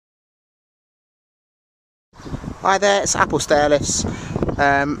Hi there, it's Apple Stairlifts.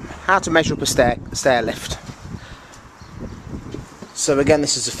 How to measure up a stair lift. So again,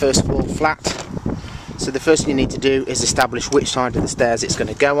 this is the first wall flat. So the first thing you need to do is establish which side of the stairs it's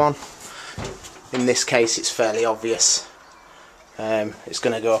going to go on. In this case it's fairly obvious. It's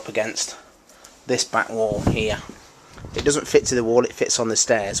going to go up against this back wall here. It doesn't fit to the wall, it fits on the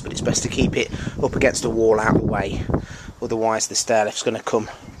stairs, but it's best to keep it up against the wall out of the way. Otherwise the stair lift's going to come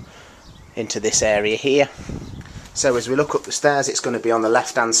into this area here. So as we look up the stairs, it's going to be on the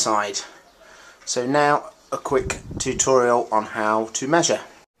left hand side. So now a quick tutorial on how to measure.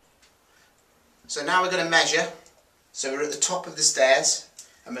 So now we're going to measure. So we're at the top of the stairs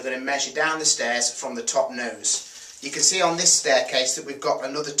and we're going to measure down the stairs from the top nose. You can see on this staircase that we've got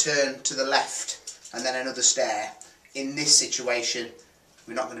another turn to the left and then another stair. In this situation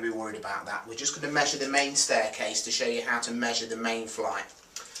we're not going to be worried about that. We're just going to measure the main staircase to show you how to measure the main flight.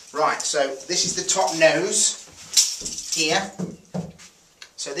 Right, so this is the top nose here.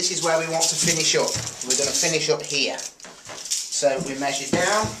 So this is where we want to finish up. We're going to finish up here. So we measure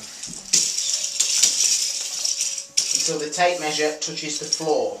down until the tape measure touches the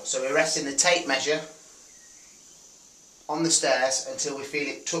floor. So we're resting the tape measure on the stairs until we feel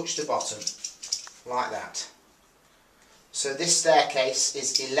it touch the bottom, like that. So this staircase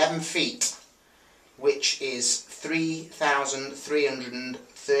is 11 feet, which is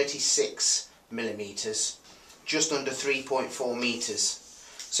 3,336 millimetres, just under 3.4 metres.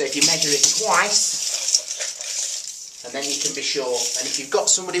 So if you measure it twice, and then you can be sure. And if you've got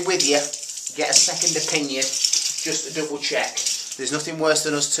somebody with you, get a second opinion, just to double check. There's nothing worse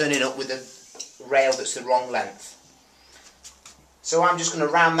than us turning up with a rail that's the wrong length. So I'm just going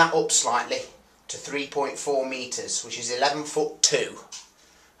to round that up slightly to 3.4 metres, which is 11 foot 2.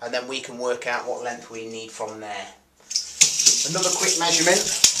 And then we can work out what length we need from there. Another quick measurement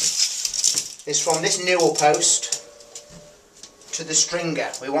is from this newel post to the stringer.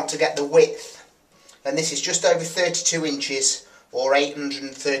 We want to get the width, and this is just over 32 inches or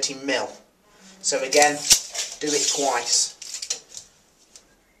 830 mil. So again, do it twice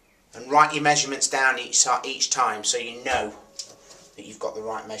and write your measurements down each time so you know that you've got the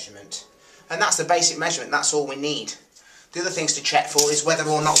right measurement. And that's the basic measurement, that's all we need. The other things to check for is whether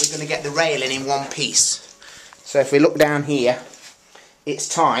or not we're going to get the railing in one piece. So if we look down here, it's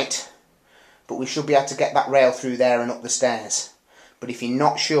tight, but we should be able to get that rail through there and up the stairs. But if you're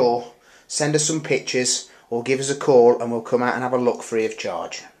not sure, send us some pictures or give us a call and we'll come out and have a look free of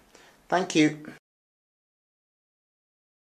charge. Thank you.